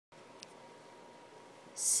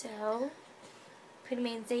So,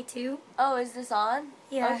 Poodymainz day 2. Oh, is this on?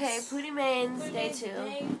 Yes. Okay, Poodymainz day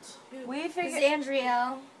 2. We This figured. is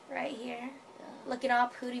Andrielle right here. Looking all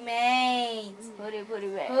Poodymainz.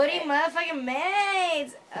 Poodymainz. Poody motherfucking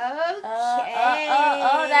Mainz. Okay.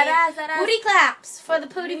 That ass. Booty claps for the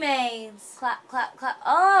Poodymainz. Clap, clap, clap.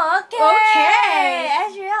 Oh, okay. Okay.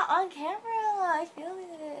 Andrielle on camera. I feel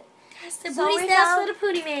it. That's the So booty we snaps found- for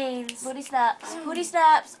the Poodymainz. Booty snaps. Booty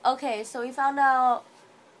snaps. Okay, so we found out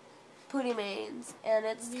Poodymainz, and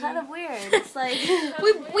it's kind of weird. It's like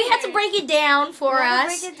we had to break it down for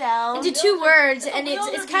us break it down into 2 words, and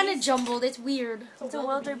it's kind of jumbled. It's weird. It's a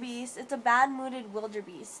wildebeest. It's a bad-mooded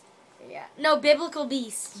wildebeest. Yeah. No, biblical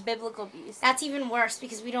beast. Biblical beast. That's even worse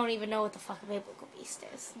because we don't even know what the fuck a biblical beast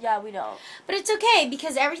is. Yeah, we don't. But it's okay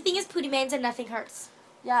because everything is Poodymainz and nothing hurts.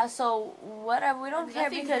 Yeah, so whatever. We don't care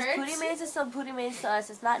Nothing because hurts? Poodymainz is still Poodymainz to us.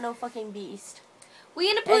 It's not no fucking beast. We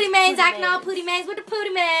in the It's Poodymainz, acting all Poodymainz. Poodymainz with the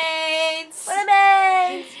Poodymainz.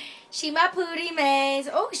 Poodymainz! She my Poodymainz.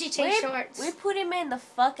 Oh, she changed shorts. We Poodymainz the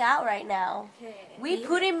fuck out right now. Okay. We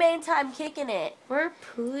Poodymainz time kicking it. We're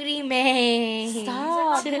Poodymainz.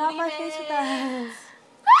 Stop! Get off my face with that.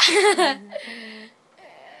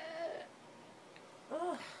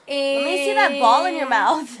 Let me see that ball in your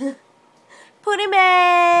mouth.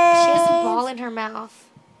 Poodymainz! She has a ball in her mouth.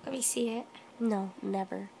 Let me see it. No,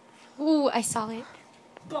 never. Ooh, I saw it.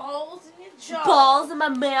 Balls in your jaw. Balls in my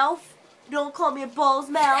mouth. Don't call me a ball's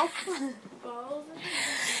mouth. Balls in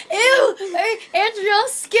Ew!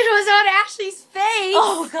 Andrielle's skin was on Ashley's face.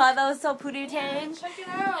 Oh god, that was so Poodymainz. Check it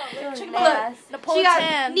out. Check it Nasty. out. She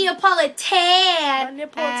got Neapolitan.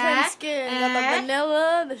 Neapolitan skin. Got the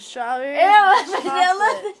vanilla, the strawberry. Ew,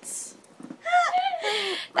 vanilla.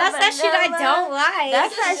 That's that shit I don't like.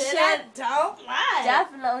 That's that shit shit I don't like.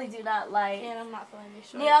 definitely do not like. And I'm not feeling these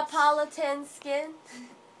shorts. Neapolitan skin.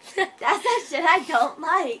 That's that shit I don't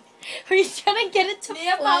like. Are you trying to get it to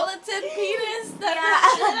Neapolitan penis.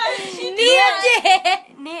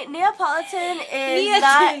 Neapolitan is Nea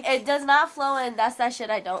not. dick. It does not flow in. That's that shit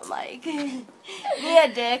I don't like. Nea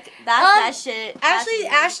dick. That's that shit.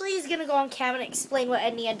 Ashley is gonna go on cam and explain what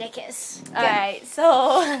a Nea dick is. All right.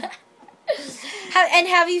 So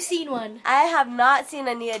Have you seen one? I have not seen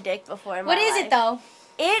a Nea dick before in my What is life. it though?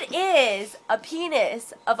 It is a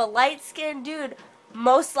penis of a light-skinned dude,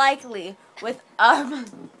 most likely with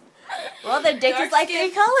well, their dick is like 3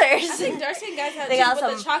 colors. I think dark skin guys have They too, got but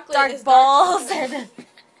some the chocolate dark is balls dark. and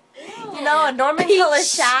you know a Norman color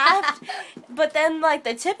shaft, but then like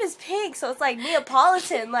the tip is pink, so it's like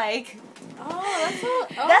Neapolitan. Like that's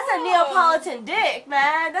a Neapolitan dick,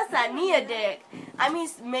 man. That's that Nea dick. I mean,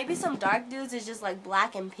 maybe some dark dudes is just like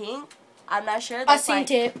black and pink. I'm not sure. I That's seen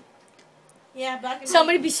like, it. Yeah, black and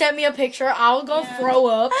Somebody pink. be sent me a picture. I'll go throw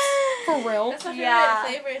up for real. That's my favorite Yeah.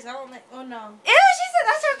 flavors. I don't like. Oh no. Ew, she said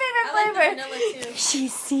that's her I favorite like flavor. the vanilla too.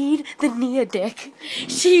 She's seen the Nea dick.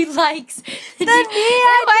 She likes the Nea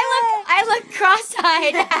I look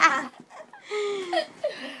cross-eyed.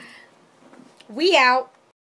 We out.